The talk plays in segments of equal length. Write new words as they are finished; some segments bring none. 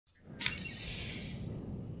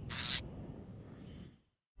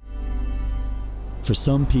For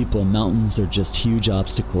some people, mountains are just huge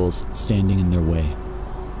obstacles standing in their way.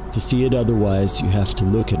 To see it otherwise, you have to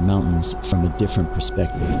look at mountains from a different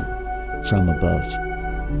perspective, from above.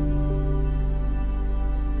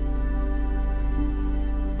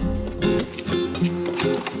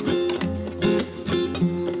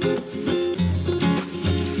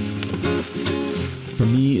 For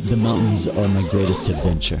me, the mountains are my greatest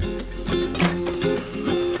adventure.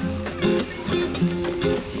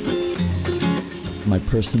 My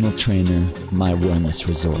personal trainer, my wellness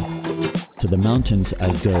resort. To the mountains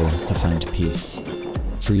I go to find peace,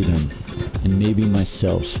 freedom, and maybe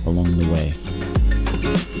myself along the way.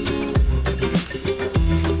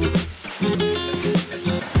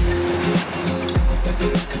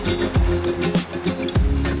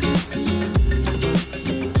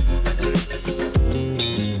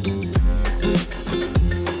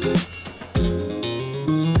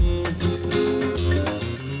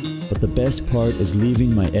 The best part is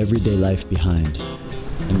leaving my everyday life behind,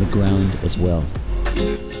 and the ground as well,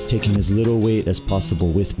 taking as little weight as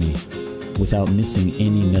possible with me, without missing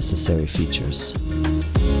any necessary features.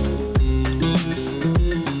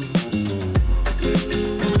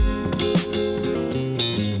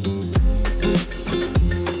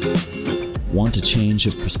 Want a change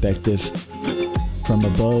of perspective? From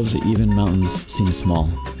above, even mountains seem small,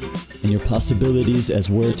 and your possibilities as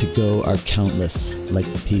where to go are countless,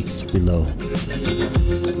 like the peaks below.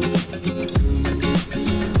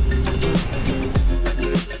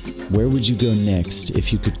 Where would you go next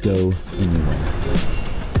if you could go anywhere?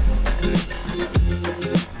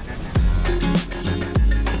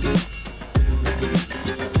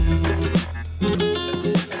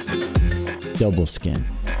 Doubleskin.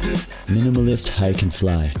 Minimalist hike and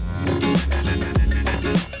fly.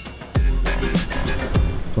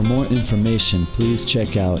 For more information, please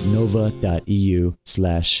check out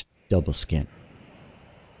nova.eu/doubleskin.